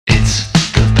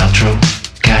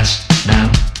Paltrocast now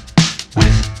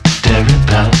with Darren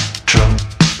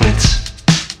Paltrowitz.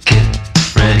 Get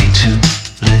ready to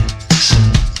listen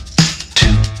to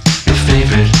your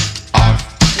favorite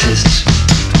artists.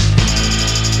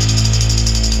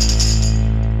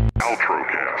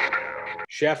 Paltrocast.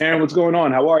 Chef Aaron, what's going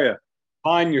on? How are you?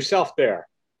 Find yourself there.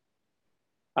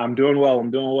 I'm doing well.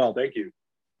 Thank you.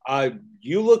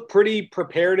 You look pretty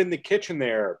prepared in the kitchen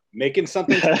there, making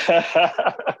something.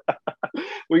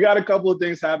 We got a couple of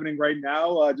things happening right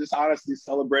now. Just honestly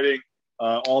celebrating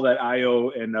all that IO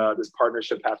and this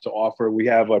partnership have to offer. We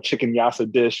have a chicken yassa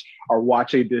dish, our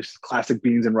wache dish, classic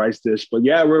beans and rice dish. But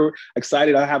yeah, we're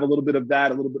excited. I have a little bit of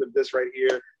that, a little bit of this right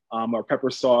here, our pepper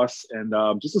sauce, and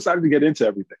just excited to get into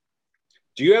everything.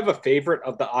 Do you have a favorite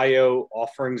of the IO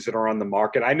offerings that are on the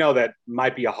market? I know that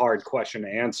might be a hard question to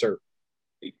answer.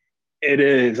 It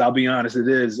is. I'll be honest. It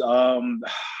is.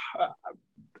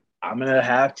 I'm gonna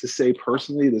have to say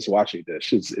personally, this wache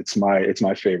dish. It's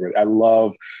my favorite. I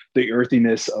love the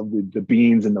earthiness of the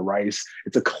beans and the rice.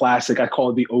 It's a classic. I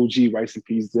call it the OG rice and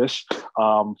peas dish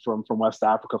from West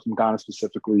Africa, from Ghana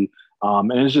specifically.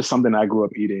 And it's just something I grew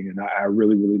up eating, and I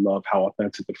really love how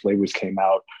authentic the flavors came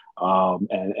out,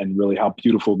 and really how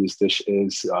beautiful this dish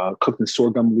is. Cooked in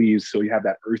sorghum leaves, so you have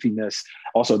that earthiness,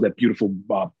 also that beautiful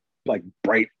like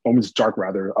bright, almost dark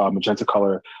rather, magenta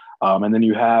color. And then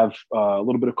you have a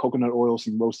little bit of coconut oil,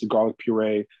 some roasted garlic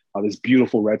puree, this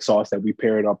beautiful red sauce that we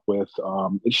pair it up with.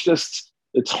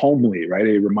 It's homely, right?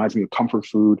 It reminds me of comfort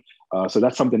food. So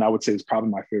that's something I would say is probably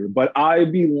my favorite. But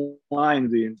I'd be lying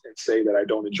and say that I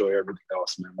don't enjoy everything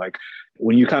else, man. Like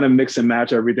when you kind of mix and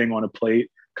match everything on a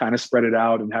plate, kind of spread it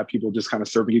out and have people just kind of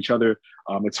serving each other,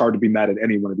 it's hard to be mad at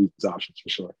any one of these options for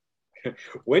sure.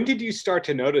 When did you start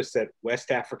to notice that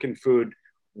West African food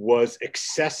was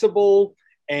accessible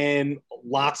and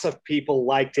lots of people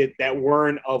liked it that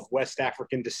weren't of West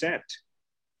African descent?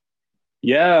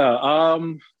 Yeah,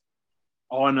 on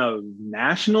a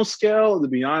national scale, to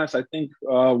be honest, I think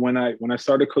when I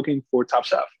started cooking for Top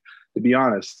Chef, to be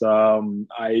honest,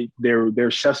 there are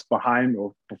chefs behind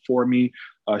or before me.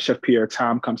 Chef Pierre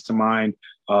Tom comes to mind,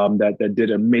 that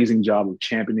did an amazing job of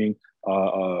championing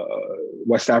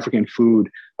West African food.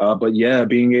 But yeah,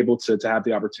 being able to have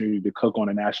the opportunity to cook on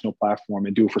a national platform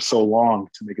and do it for so long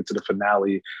to make it to the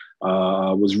finale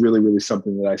was really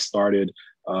something that I started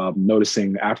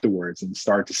noticing afterwards, and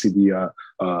started to see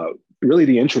really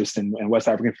the interest in West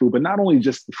African food, but not only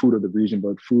just the food of the region,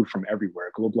 but food from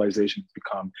everywhere. Globalization has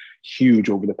become huge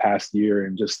over the past year,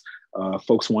 and just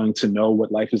folks wanting to know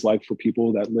what life is like for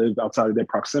people that live outside of their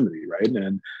proximity, right?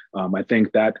 And I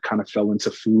think that kind of fell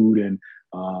into food, and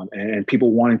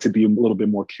people wanting to be a little bit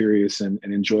more curious and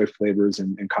enjoy flavors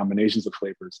and combinations of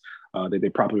flavors that they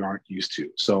probably aren't used to.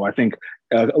 So I think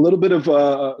a little bit of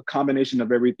a combination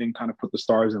of everything kind of put the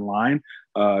stars in line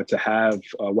to have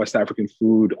West African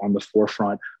food on the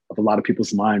forefront of a lot of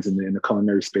people's minds in the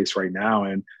culinary space right now.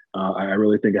 And I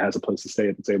really think it has a place to stay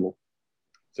at the table.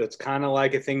 So it's kind of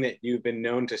like a thing that you've been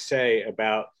known to say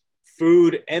about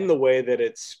food and the way that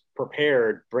it's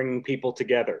prepared, bringing people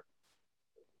together.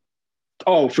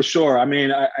 Oh, for sure. I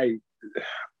mean,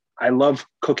 I love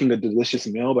cooking a delicious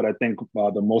meal, but I think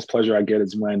the most pleasure I get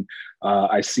is when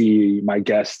I see my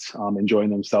guests enjoying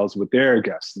themselves with their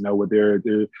guests, with their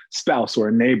spouse or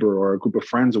a neighbor or a group of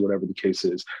friends or whatever the case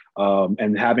is.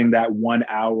 And having that 1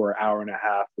 hour, hour and a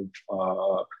half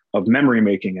of memory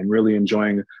making and really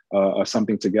enjoying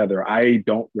something together. I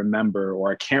don't remember,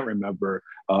 or I can't remember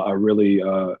a really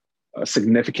a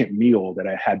significant meal that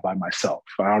I had by myself.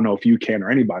 I don't know if you can or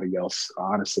anybody else.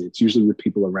 Honestly, it's usually with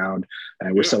people around,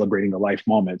 and we're celebrating a life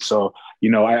moment. So,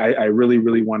 I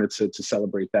really wanted to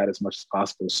celebrate that as much as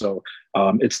possible. So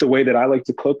it's the way that I like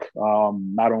to cook,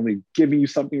 not only giving you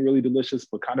something really delicious,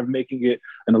 but kind of making it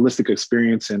an holistic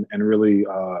experience and really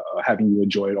having you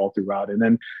enjoy it all throughout. And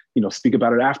then, speak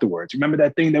about it afterwards. Remember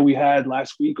that thing that we had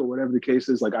last week or whatever the case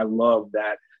is? Like, I love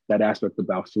that aspect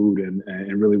about food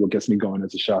and really what gets me going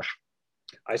as a chef.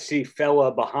 I see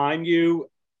fella behind you.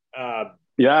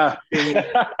 Yeah.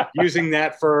 Using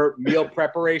that for meal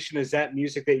preparation. Is that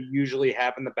music that you usually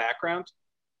have in the background?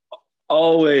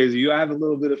 Always. You have a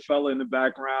little bit of fella in the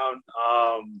background,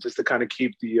 just to kind of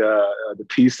keep the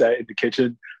peace in the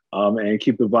kitchen, and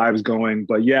keep the vibes going.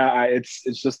 But yeah, it's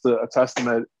just a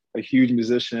testament, a huge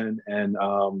musician, and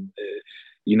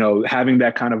having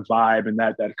that kind of vibe and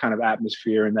that kind of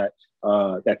atmosphere and that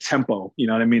tempo,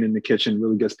 in the kitchen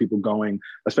really gets people going,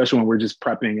 especially when we're just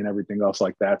prepping and everything else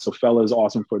like that. So Fella is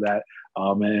awesome for that.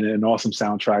 And an awesome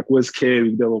soundtrack. WizKid, we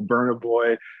did a little Burner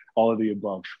Boy, all of the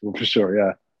above for sure.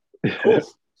 Yeah. Cool.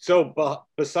 So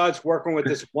besides working with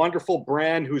this wonderful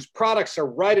brand whose products are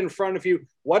right in front of you,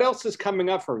 what else is coming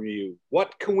up from you?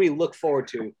 What can we look forward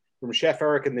to from Chef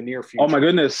Eric in the near future? Oh my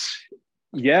goodness.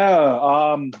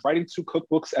 Yeah. Writing 2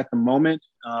 cookbooks at the moment,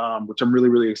 which I'm really,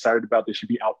 really excited about. They should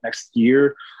be out next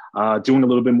year. Doing a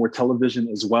little bit more television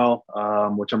as well,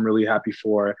 which I'm really happy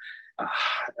for.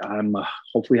 I'm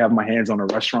hopefully having my hands on a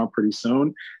restaurant pretty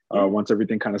soon once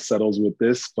everything kind of settles with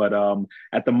this. But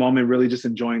at the moment, really just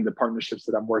enjoying the partnerships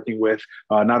that I'm working with,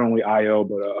 not only IO,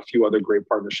 but a few other great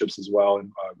partnerships as well,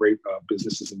 and great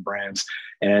businesses and brands.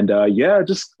 And yeah,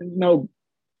 just,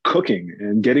 cooking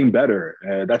and getting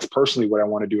better. That's personally what I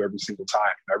want to do every single time.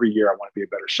 Every year I want to be a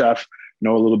better chef,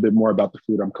 know a little bit more about the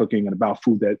food I'm cooking and about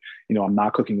food that, I'm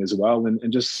not cooking as well,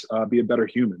 and just be a better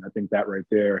human. I think that right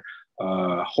there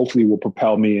hopefully will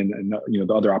propel me and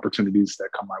the other opportunities that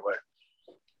come my way.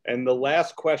 And the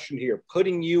last question here,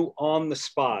 putting you on the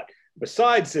spot,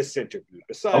 besides this interview,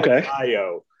 besides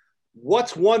IO,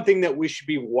 what's one thing that we should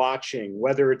be watching,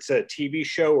 whether it's a TV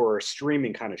show or a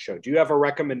streaming kind of show? Do you have a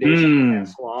recommendation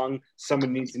as long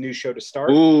someone needs a new show to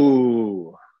start?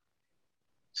 Ooh,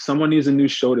 someone needs a new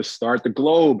show to start. The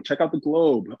Globe. Check out The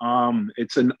Globe.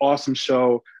 It's an awesome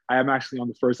show. I am actually on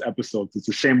the first episode. It's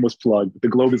a shameless plug. But The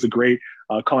Globe is a great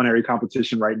culinary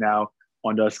competition right now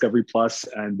on Discovery Plus,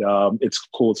 and it's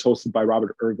cool. It's hosted by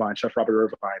Chef Robert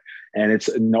Irvine, and it's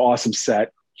an awesome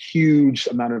set. Huge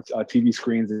amount of TV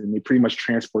screens, and they pretty much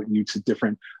transport you to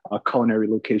different culinary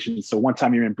locations. So one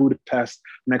time you're in Budapest,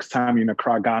 next time you're in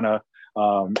Accra, Ghana,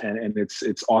 and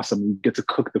it's awesome. You get to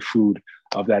cook the food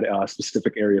of that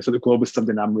specific area. So The Globe is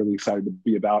something I'm really excited to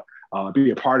be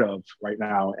a part of right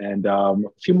now. And a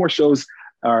few more shows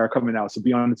are coming out, so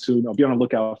be on the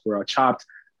lookout for Chopped.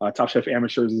 Top Chef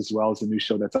Amateurs, as well as a new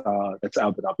show that's out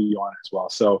that I'll be on as well.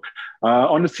 So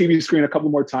on the TV screen a couple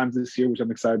more times this year, which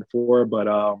I'm excited for. But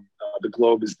The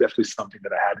Globe is definitely something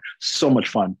that I had so much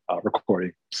fun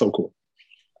recording. So cool.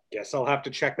 Guess I'll have to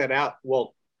check that out.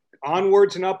 Well,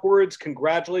 onwards and upwards.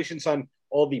 Congratulations on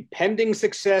all the pending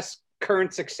success,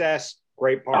 current success.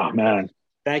 Great partner. Oh, man.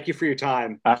 Thank you for your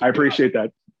time. I appreciate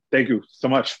that. Thank you so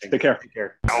much. Take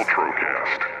care.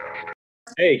 Paltrocast.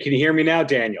 Hey, can you hear me now,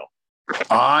 Daniel?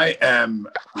 I am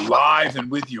live and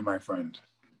with you, my friend.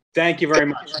 Thank you very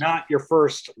much. Not your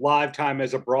first live time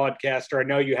as a broadcaster. I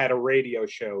know you had a radio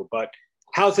show, but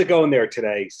how's it going there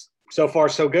today? So far,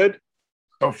 so good?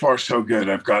 So far, so good.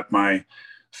 I've got my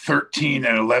 13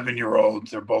 and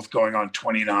 11-year-olds. They're both going on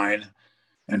 29,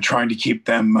 and trying to keep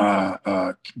them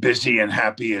busy and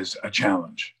happy is a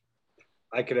challenge.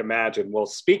 I can imagine. Well,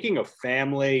 speaking of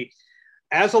family,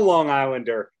 as a Long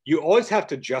Islander, you always have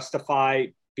to justify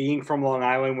being from Long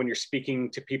Island when you're speaking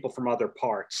to people from other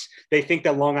parts. They think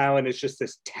that Long Island is just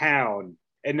this town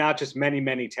and not just many,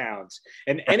 many towns.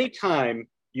 And anytime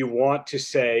you want to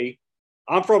say,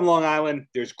 I'm from Long Island,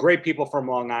 there's great people from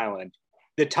Long Island.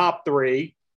 The top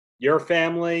 3, your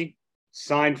family,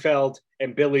 Seinfeld,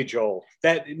 and Billy Joel.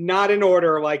 That not in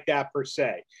order like that per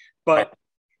se, but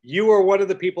you are one of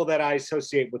the people that I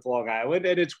associate with Long Island.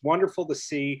 And it's wonderful to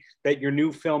see that your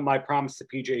new film, My Promise to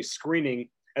PJ, is screening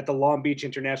at the Long Beach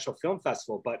International Film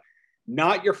Festival, but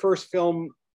not your first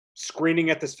film screening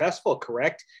at this festival,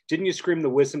 correct? Didn't you scream the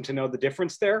wisdom to know the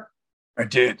difference there? I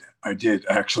did.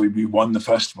 Actually, we won the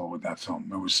festival with that film.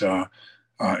 It was,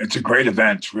 it's a great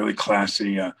event, really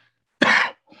classy.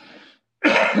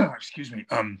 Excuse me.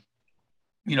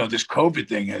 This COVID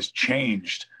thing has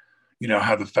changed,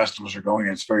 how the festivals are going.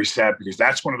 And it's very sad because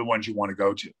that's one of the ones you want to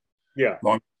go to. Yeah.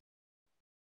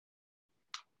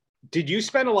 Did you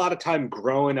spend a lot of time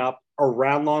growing up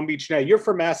around Long Beach? Now, you're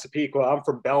from Massapequa, I'm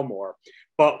from Belmore,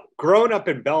 but growing up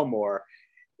in Belmore,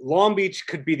 Long Beach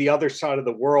could be the other side of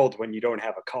the world when you don't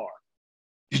have a car.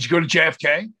 Did you go to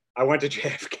JFK? I went to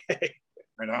JFK.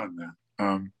 Right on,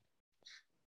 man.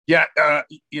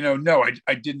 No,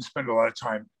 I didn't spend a lot of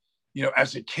time,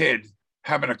 as a kid,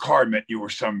 having a car meant you were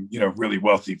some, really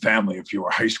wealthy family. If you were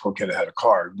a high school kid that had a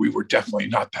car, we were definitely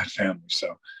not that family.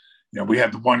 So, we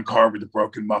had the one car with the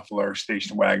broken muffler,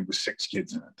 station wagon with 6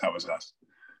 kids in it. That was us.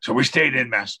 So we stayed in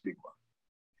Massapequa.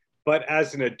 But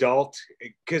as an adult,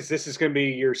 because this is going to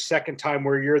be your second time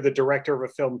where you're the director of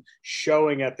a film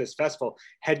showing at this festival,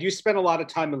 had you spent a lot of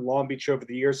time in Long Beach over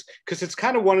the years? Because it's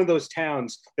kind of one of those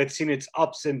towns that's seen its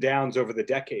ups and downs over the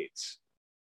decades.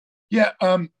 Yeah,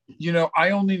 I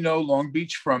only know Long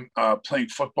Beach from playing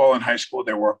football in high school.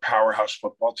 They were a powerhouse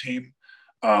football team.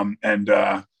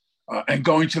 And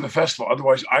going to the festival.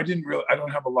 Otherwise, I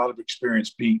don't have a lot of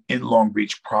experience being in Long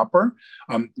Beach proper.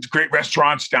 Great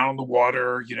restaurants down on the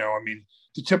water,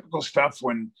 the typical stuff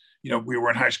when, we were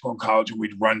in high school and college and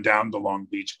we'd run down to Long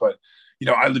Beach. But,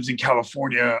 I lived in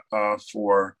California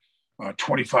for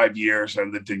 25 years. I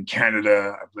lived in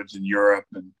Canada. I've lived in Europe,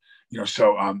 and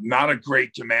so not a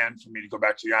great demand for me to go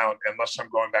back to the island unless I'm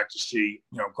going back to see,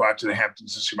 go out to the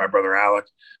Hamptons and see my brother Alec,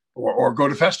 or go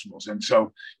to festivals. And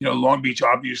so, Long Beach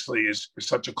obviously is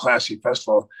such a classy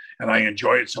festival, and I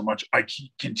enjoy it so much. I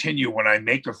continue when I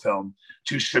make a film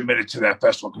to submit it to that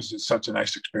festival because it's such a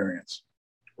nice experience.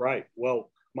 Right. Well,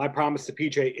 My Promise to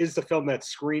PJ is the film that's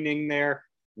screening there.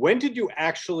 When did you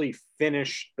actually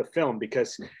finish the film?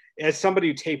 Because as somebody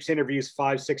who tapes interviews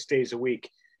 5-6 days a week,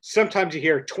 sometimes you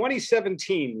hear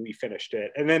 2017, we finished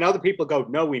it. And then other people go,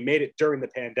 no, we made it during the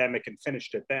pandemic and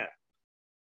finished it then.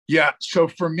 Yeah. So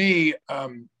for me,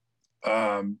 I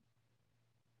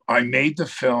made the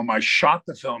film. I shot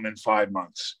the film in 5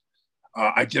 months.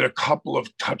 I did a couple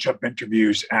of touch-up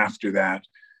interviews after that.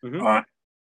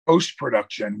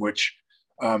 Post-production, which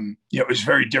is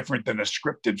very different than a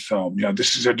scripted film.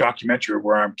 This is a documentary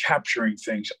where I'm capturing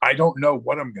things. I don't know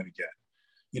what I'm going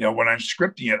to get. When I'm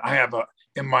scripting it, I have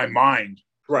in my mind,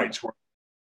 right, where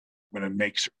I'm going to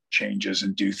make certain changes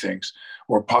and do things,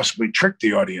 or possibly trick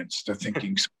the audience to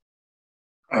thinking.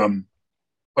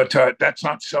 But that's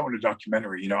not so in a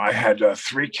documentary. I had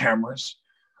 3 cameras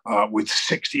with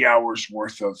 60 hours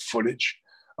worth of footage.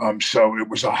 So it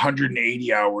was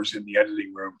 180 hours in the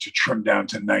editing room to trim down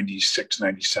to 96,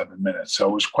 97 minutes. So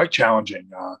it was quite challenging.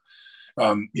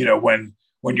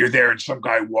 When you're there and some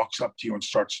guy walks up to you and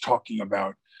starts talking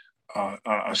about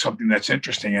something that's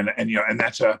interesting, and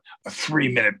that's a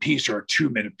 3-minute piece or a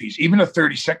 2-minute piece, even a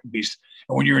 30-second piece.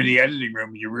 And when you're in the editing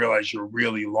room, you realize you're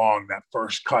really long. That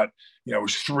first cut,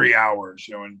 was 3 hours,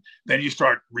 and then you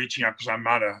start reaching out, because I'm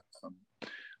not a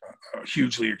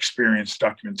hugely experienced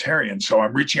documentarian. So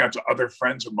I'm reaching out to other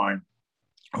friends of mine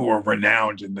who are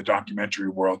renowned in the documentary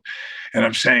world. And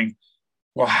I'm saying,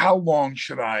 well, how long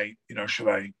should I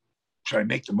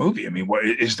make the movie? I mean,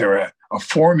 is there a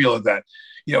formula that,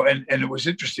 and it was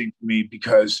interesting to me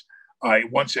because I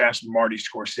once asked Marty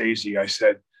Scorsese, I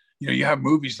said, you have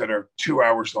movies that are 2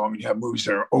 hours long and you have movies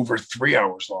that are over 3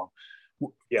 hours long.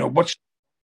 Yeah. What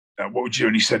would you do?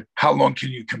 And he said, how long can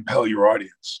you compel your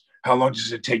audience? How long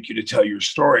does it take you to tell your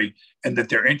story, and that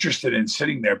they're interested in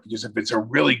sitting there? Because if it's a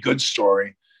really good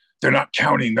story, they're not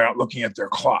counting, they're not looking at their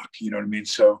clock. You know what I mean?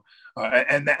 So,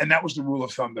 and that was the rule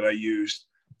of thumb that I used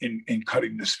in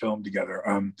cutting this film together.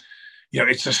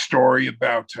 It's a story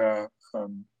about a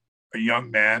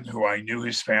young man who I knew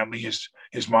his family,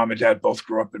 his mom and dad both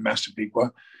grew up in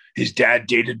Massapequa. His dad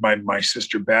dated my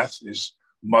sister Beth. His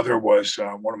mother was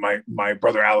one of my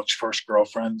brother Alex's first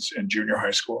girlfriends in junior high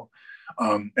school.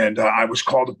 And I was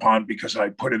called upon because I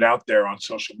put it out there on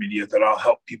social media that I'll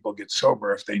help people get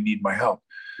sober if they need my help.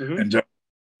 And he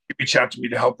reached out to me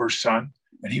to help her son.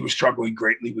 And he was struggling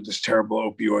greatly with this terrible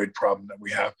opioid problem that we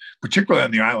have, particularly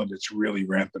on the island. It's really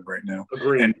rampant right now.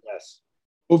 Agreed. And yes.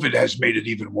 COVID has made it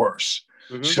even worse.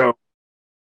 So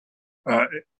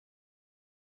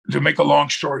to make a long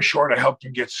story short, I helped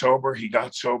him get sober. He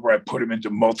got sober. I put him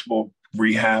into multiple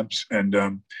rehabs.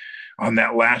 And on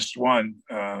that last one,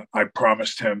 I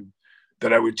promised him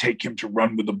that I would take him to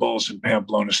run with the bulls in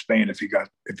Pamplona, Spain, if he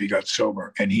got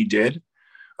sober, and he did.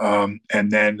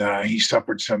 And then he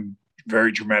suffered some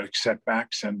very dramatic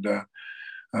setbacks, and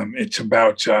it's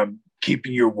about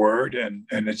keeping your word, and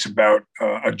it's about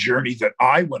a journey that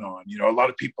I went on. A lot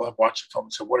of people have watched the film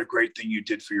and said, "What a great thing you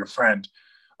did for your friend."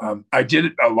 I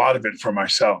did a lot of it for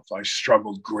myself. I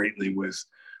struggled greatly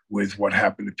with what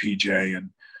happened to PJ, and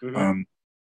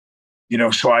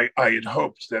so I had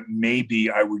hoped that maybe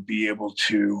I would be able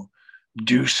to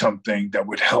do something that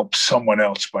would help someone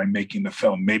else by making the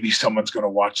film. Maybe someone's going to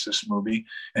watch this movie,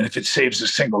 and if it saves a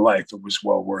single life, it was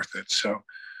well worth it. So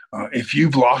if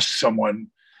you've lost someone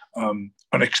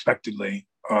unexpectedly,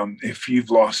 if you've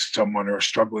lost someone or are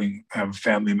struggling, have a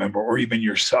family member, or even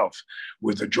yourself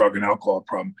with a drug and alcohol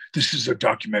problem, this is a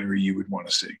documentary you would want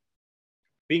to see.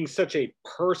 Being such a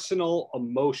personal,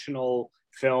 emotional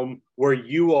film where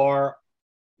you are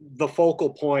the focal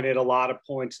point at a lot of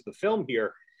points of the film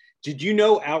here, did you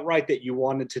know outright that you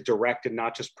wanted to direct and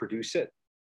not just produce it?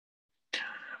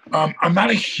 I'm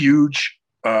not a huge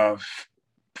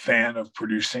fan of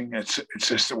producing. It's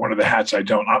just one of the hats I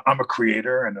don't. I'm a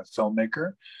creator and a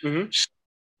filmmaker.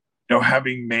 So,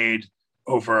 having made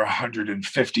over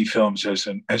 150 films as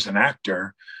an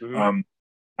actor,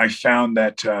 I found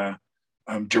that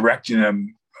directing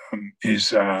them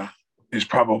is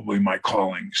probably my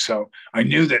calling. So I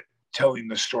knew that telling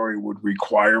the story would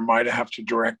require me to have to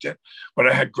direct it, but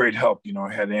I had great help.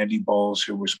 I had Andy Bowles,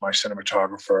 who was my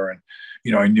cinematographer,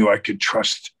 and I knew I could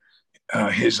trust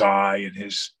his eye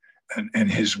and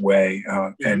his way.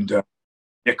 And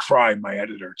Nick Fry, my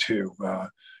editor too.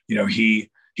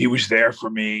 He was there for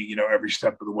me, every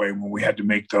step of the way when we had to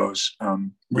make those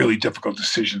really difficult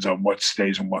decisions on what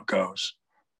stays and what goes.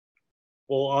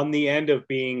 Well, on the end of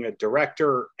being a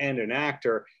director and an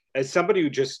actor, as somebody who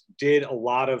just did a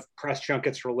lot of press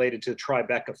junkets related to the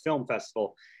Tribeca Film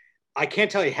Festival, I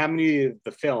can't tell you how many of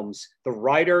the films the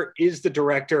writer is the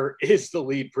director, is the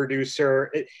lead producer.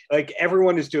 Like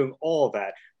everyone is doing all of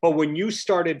that. But when you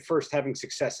started first having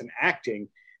success in acting,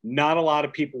 not a lot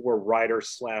of people were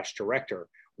writer/director.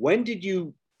 When did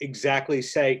you exactly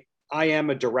say, I am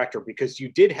a director? Because you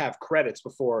did have credits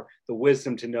before the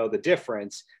wisdom to know the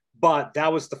difference. But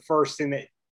that was the first thing that,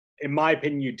 in my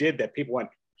opinion, you did that people went,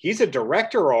 he's a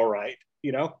director, all right,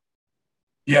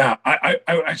 Yeah,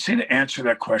 I'd say to answer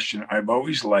that question, I've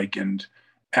always likened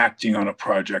acting on a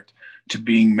project to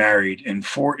being married in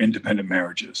 4 independent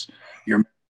marriages. You're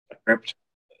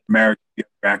married to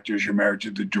the actors, you're married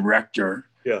to the director,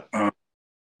 yeah,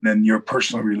 then your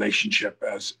personal relationship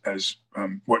as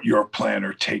what your plan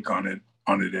or take on it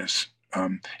is,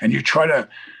 and you try to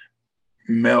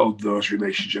meld those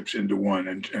relationships into one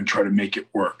and try to make it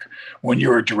work. When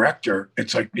you're a director,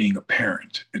 it's like being a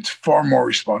parent. It's far more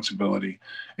responsibility.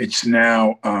 It's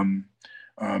now,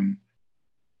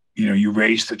 you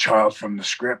raise the child from the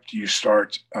script, you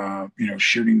start,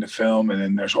 shooting the film, and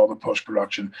then there's all the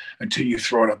post-production until you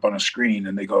throw it up on a screen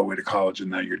and they go away to college and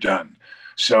now you're done.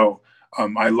 So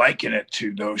I liken it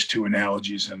to those 2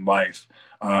 analogies in life.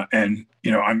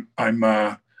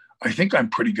 I think I'm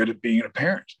pretty good at being a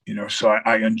parent, so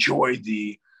I enjoy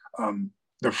the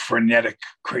frenetic,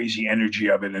 crazy energy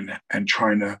of it and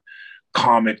trying to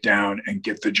calm it down and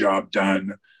get the job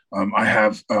done. I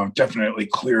have definitely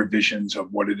clear visions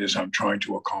of what it is I'm trying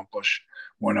to accomplish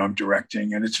when I'm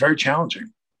directing, and it's very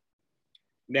challenging.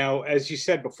 Now, as you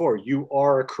said before, you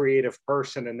are a creative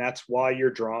person, and that's why you're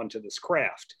drawn to this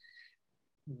craft.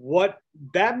 What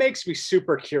that makes me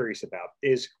super curious about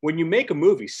is when you make a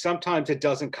movie, sometimes it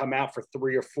doesn't come out for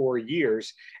 3 or 4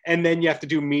 years, and then you have to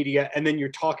do media, and then you're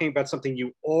talking about something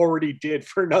you already did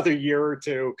for another year or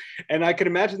 2. And I can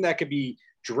imagine that could be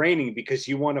draining because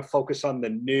you want to focus on the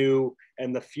new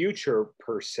and the future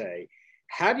per se.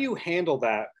 How do you handle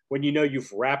that when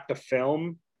you've wrapped a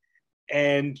film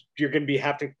and you're going to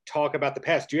have to talk about the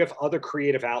past? Do you have other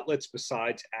creative outlets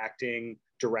besides acting,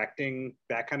 directing,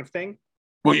 that kind of thing?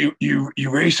 Well, you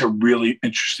raise a really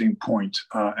interesting point,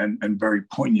 and very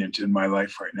poignant in my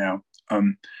life right now.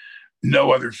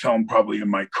 No other film probably in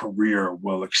my career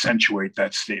will accentuate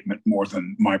that statement more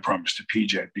than My Promise to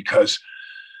PJ, because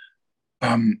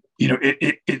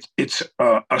it's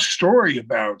a story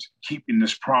about keeping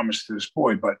this promise to this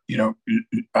boy. But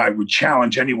I would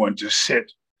challenge anyone to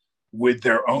sit with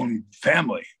their own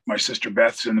family. My sister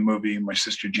Beth's in the movie, my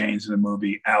sister Jane's in the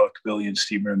movie, Alec, Billy, and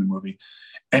Steve are in the movie,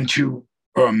 and to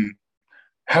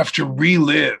have to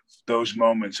relive those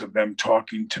moments of them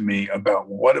talking to me about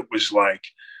what it was like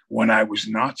when I was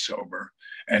not sober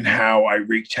and how I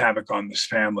wreaked havoc on this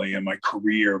family and my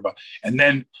career. And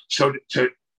then so to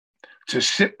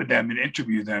sit with them and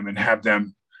interview them and have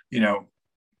them,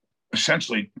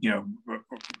 essentially,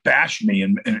 bash me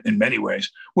in many ways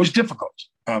was difficult.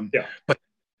 But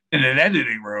in an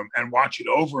editing room and watch it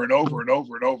over and over and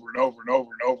over and over and over and over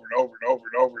and over and over and over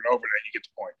and over and over, and you get the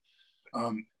point.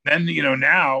 Then,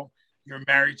 now you're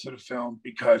married to the film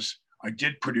because I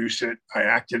did produce it, I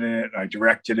acted in it, I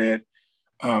directed it.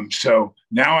 So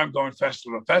now I'm going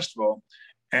festival to festival.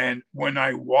 And when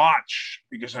I watch,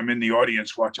 because I'm in the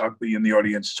audience, I'll be in the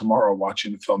audience tomorrow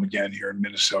watching the film again here in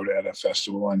Minnesota at a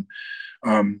festival. And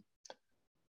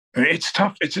it's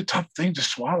tough. It's a tough thing to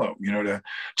swallow,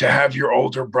 to have your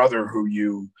older brother who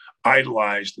you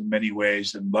idolized in many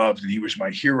ways and loved, and he was my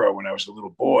hero when I was a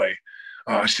little boy,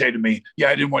 say to me, yeah,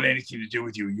 I didn't want anything to do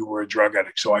with you. You were a drug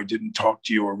addict, so I didn't talk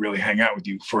to you or really hang out with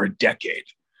you for a decade,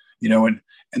 and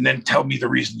then tell me the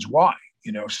reasons why,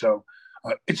 so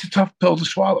it's a tough pill to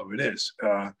swallow. It is.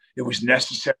 It was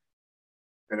necessary,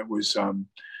 and it was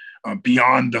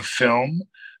beyond the film.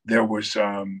 There was,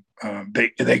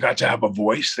 they got to have a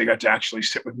voice. They got to actually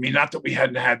sit with me. Not that we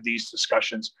hadn't had these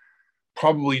discussions,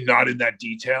 probably not in that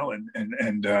detail.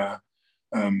 And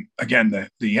again,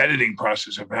 the editing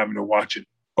process of having to watch it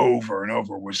over and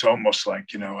over was almost like,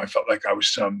 I felt like I was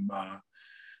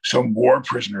some war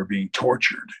prisoner being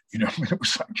tortured. It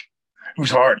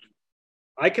was hard.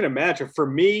 I can imagine. For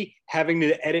me, having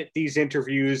to edit these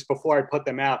interviews before I put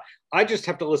them out, I just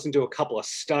have to listen to a couple of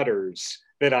stutters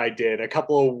that I did, a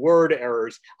couple of word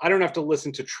errors. I don't have to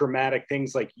listen to traumatic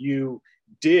things like you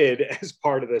did as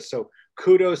part of this. So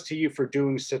kudos to you for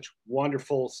doing such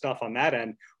wonderful stuff on that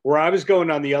end. Where I was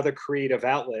going on the other creative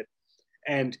outlet,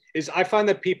 And I find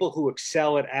that people who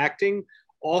excel at acting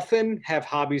often have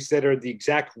hobbies that are the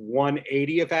exact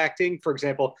 180 of acting. For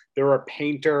example, they're a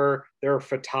painter, they're a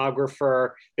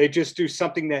photographer. They just do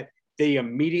something that they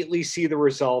immediately see the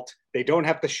result. They don't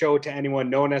have to show it to anyone.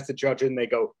 No one has to judge it. And they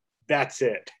go, that's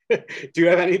it. Do you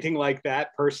have anything like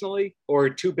that personally, or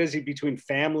too busy between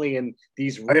family and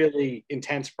these really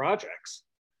intense projects?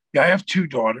 Yeah, I have two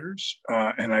daughters,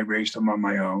 and I raised them on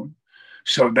my own.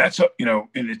 So that's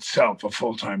in itself a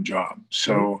full-time job.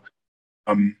 So,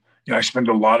 I spend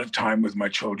a lot of time with my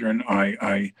children.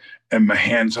 I am a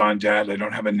hands-on dad. I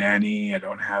don't have a nanny. I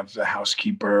don't have the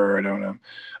housekeeper. I don't have.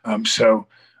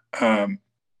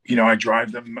 I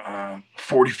drive them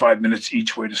 45 minutes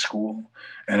each way to school,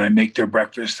 and I make their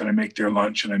breakfast, and I make their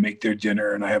lunch, and I make their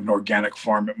dinner, and I have an organic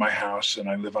farm at my house, and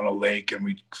I live on a lake, and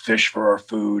we fish for our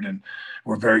food, and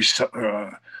we're very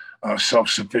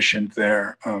self-sufficient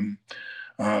there.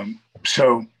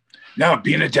 So now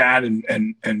being a dad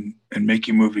and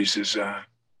making movies is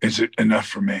enough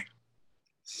for me.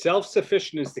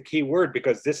 Self-sufficient is the key word,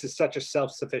 because this is such a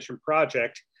self-sufficient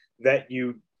project that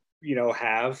you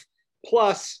have.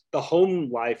 Plus, the home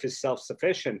life is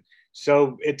self-sufficient.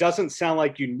 So it doesn't sound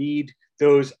like you need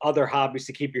those other hobbies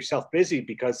to keep yourself busy,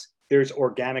 because there's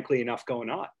organically enough going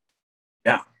on.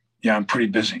 Yeah, I'm pretty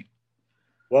busy.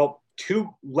 Well, two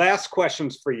last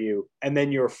questions for you, and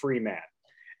then you're a free man.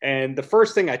 And the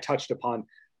first thing I touched upon,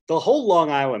 the whole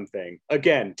Long Island thing,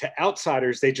 again, to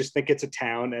outsiders, they just think it's a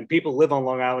town, and people live on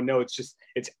Long Island know it's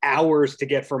hours to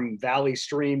get from Valley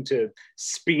Stream to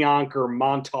Spionk or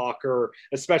Montauk, or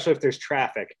especially if there's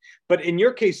traffic. But in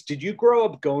your case, did you grow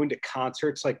up going to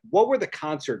concerts? Like, what were the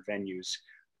concert venues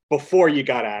before you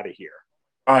got out of here?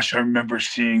 Gosh, I remember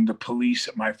seeing the Police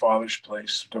at my father's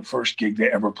place, the first gig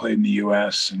they ever played in the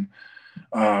U.S.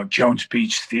 And Jones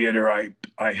Beach Theater,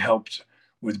 I helped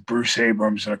with Bruce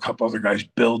Abrams and a couple other guys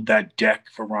build that deck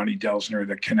for Ronnie Delsner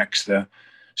that connects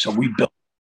so we built.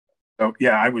 So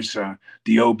yeah, I was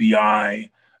the OBI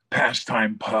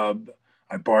Pastime Pub.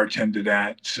 I bartended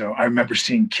at. So I remember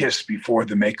seeing Kiss before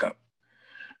the makeup,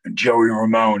 and Joey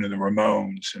Ramone and the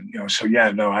Ramones. And, so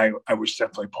yeah, no, I was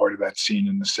definitely part of that scene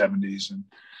in the 70s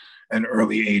and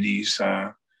early 80s.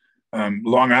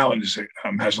 Long Island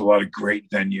has a lot of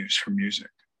great venues for music.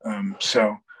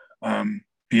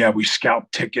 Yeah, we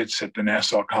scalped tickets at the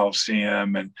Nassau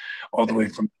Coliseum and all the way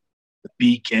from the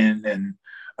Beacon and,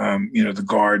 the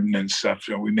Garden and stuff.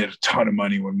 We made a ton of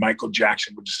money. When Michael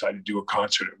Jackson would decide to do a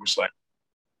concert, it was like,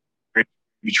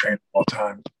 we trained all the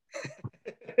time.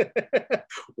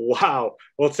 Wow.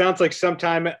 Well, it sounds like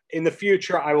sometime in the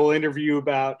future, I will interview you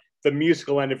about the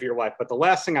musical end of your life. But the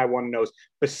last thing I want to know is,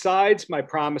 besides my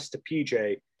promise to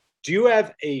PJ, do you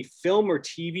have a film or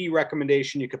TV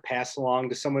recommendation you could pass along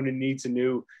to someone who needs a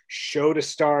new show to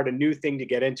start, a new thing to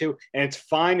get into? And it's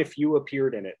fine if you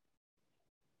appeared in it.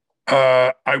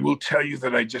 I will tell you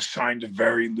that I just signed a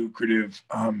very lucrative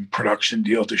production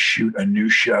deal to shoot a new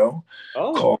show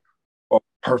called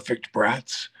Perfect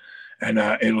Brats. And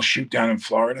it'll shoot down in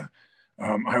Florida.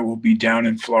 I will be down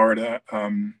in Florida.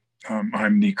 I'm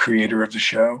the creator of the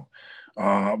show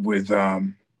with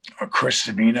Chris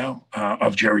Savino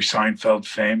of Jerry Seinfeld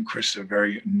fame. Chris, a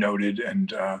very noted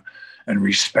and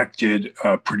respected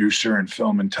producer in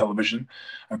film and television.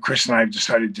 Chris and I have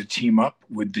decided to team up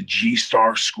with the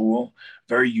G-Star School,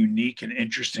 very unique and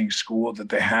interesting school that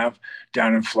they have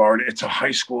down in Florida. It's a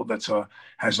high school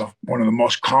has one of the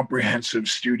most comprehensive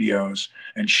studios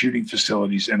and shooting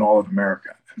facilities in all of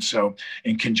America. And so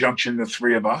in conjunction, the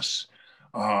three of us,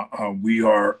 we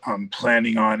are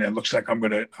planning on, it looks like I'm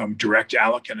going to direct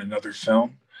Alec in another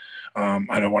film.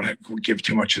 I don't want to give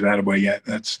too much of that away yet.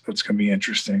 That's going to be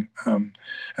interesting.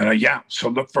 So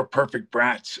look for Perfect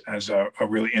Brats as a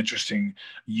really interesting,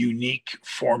 unique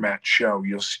format show.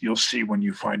 You'll see when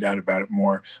you find out about it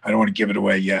more. I don't want to give it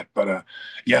away yet, but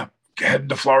heading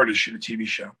to Florida to shoot a TV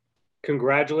show.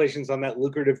 Congratulations on that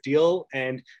lucrative deal,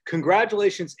 and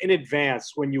congratulations in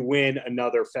advance when you win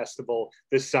another festival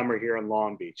this summer here in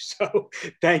Long Beach. So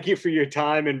thank you for your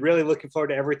time, and really looking forward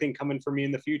to everything coming for me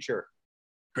in the future.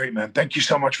 Great, man. Thank you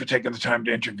so much for taking the time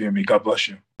to interview me. God bless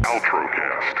you.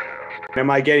 Paltrocast. Am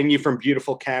I getting you from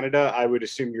beautiful Canada? I would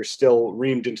assume you're still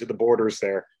reamed into the borders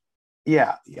there.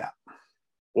 Yeah.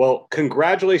 Well,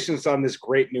 congratulations on this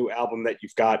great new album that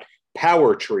you've got,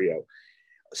 Power Trio.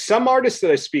 Some artists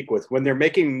that I speak with, when they're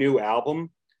making a new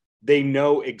album, they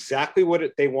know exactly what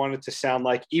they want it to sound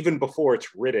like even before it's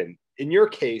written. In your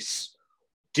case,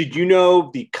 did you know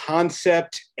the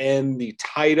concept and the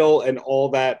title and all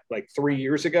that like 3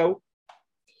 years ago?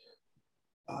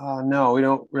 No, we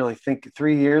don't really think.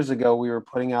 3 years ago, we were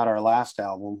putting out our last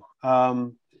album.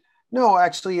 No,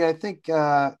 actually, I think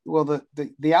well,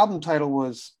 the album title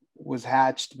was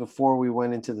hatched before we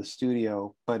went into the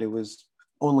studio, but it was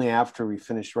only after we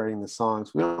finished writing the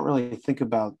songs. We don't really think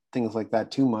about things like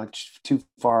that too much, too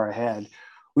far ahead.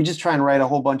 We just try and write a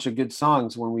whole bunch of good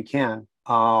songs when we can,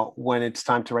 when it's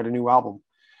time to write a new album.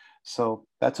 So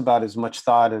that's about as much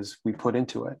thought as we put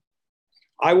into it.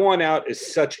 I Want Out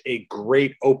is such a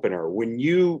great opener. When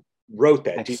you wrote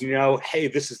that, Thanks. did you know, hey,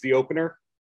 this is the opener?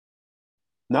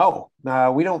 No,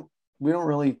 we don't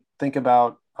really think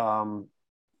about,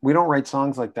 we don't write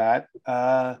songs like that.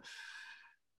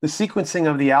 The sequencing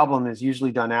of the album is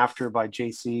usually done after by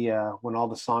JC when all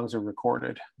the songs are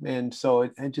recorded. And so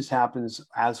it just happens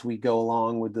as we go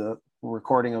along with the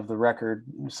recording of the record.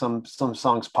 Some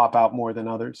songs pop out more than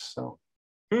others. So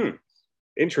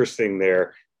Interesting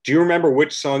there. Do you remember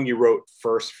which song you wrote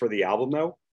first for the album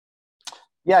though?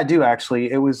 yeah, I do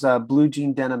actually. It was Blue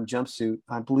Jean Denim Jumpsuit.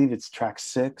 I believe it's track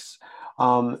 6.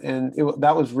 And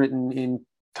that was written in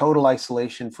total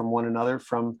isolation from one another,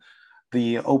 from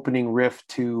the opening riff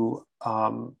to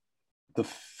the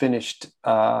finished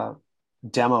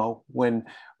demo, when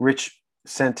Rich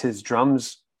sent his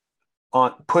drums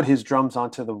put his drums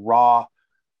onto the raw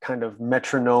kind of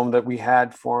metronome that we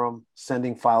had for him,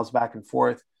 sending files back and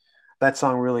forth. That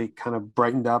song really kind of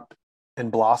brightened up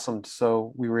and blossomed.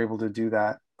 So we were able to do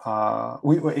that.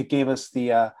 It gave us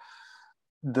the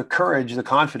courage, the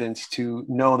confidence to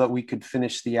know that we could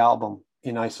finish the album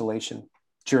in isolation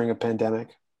during a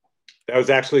pandemic. That was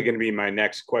actually going to be my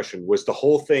next question. Was the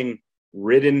whole thing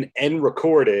written and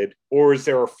recorded, or is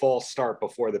there a false start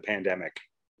before the pandemic?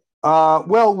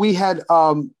 Well, we had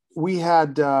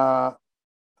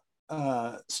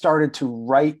started to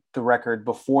write the record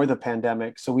before the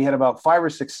pandemic. So we had about 5 or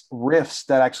 6 riffs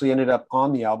that actually ended up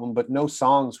on the album, but no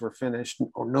songs were finished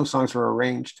or no songs were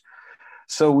arranged.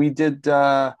 So we did,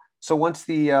 so once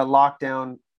the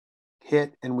lockdown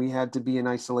hit and we had to be in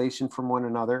isolation from one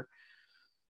another,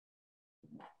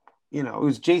 it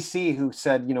was JC who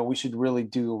said, we should really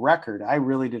do a record. I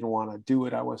really didn't want to do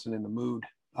it. I wasn't in the mood.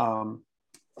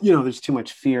 There's too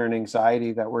much fear and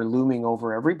anxiety that were looming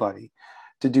over everybody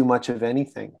to do much of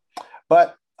anything.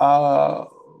 But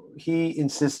he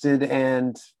insisted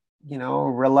and,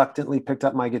 reluctantly picked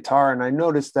up my guitar. And I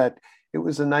noticed that it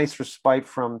was a nice respite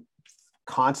from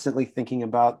constantly thinking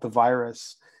about the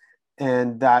virus.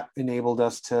 And that enabled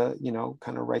us to,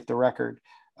 kind of write the record.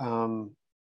 And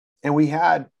we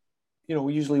had,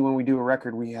 we usually, when we do a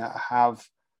record, we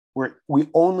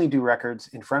only do records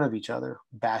in front of each other,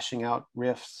 bashing out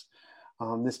riffs.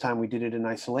 This time we did it in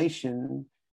isolation.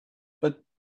 But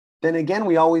then again,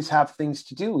 we always have things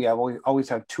to do. We always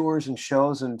have tours and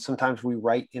shows, and sometimes we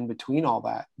write in between all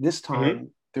that. This time,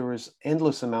 there was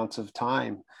endless amounts of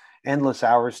time, endless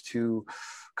hours to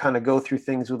kind of go through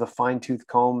things with a fine-tooth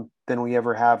comb than we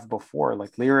ever have before,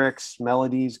 like lyrics,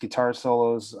 melodies, guitar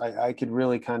solos. I could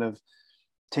really kind of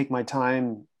take my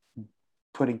time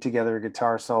putting together a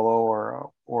guitar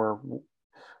solo or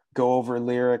go over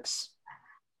lyrics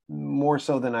more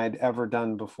so than I'd ever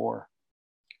done before.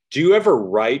 Do you ever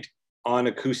write on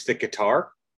acoustic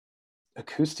guitar?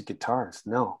 Acoustic guitars?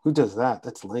 No. Who does that?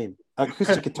 That's lame.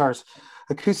 Acoustic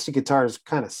guitars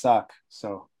kind of suck.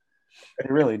 So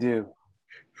they really do.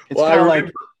 It's kind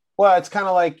of it's kind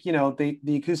of like,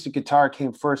 the acoustic guitar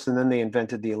came first and then they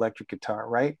invented the electric guitar,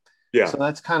 right? Yeah. So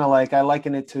that's kind of like, I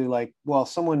liken it to like, well,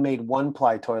 someone made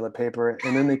 1-ply toilet paper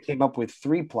and then they came up with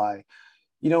 3-ply.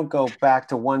 You don't go back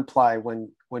to 1-ply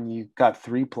when you got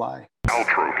 3-ply.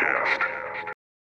 Paltrocast.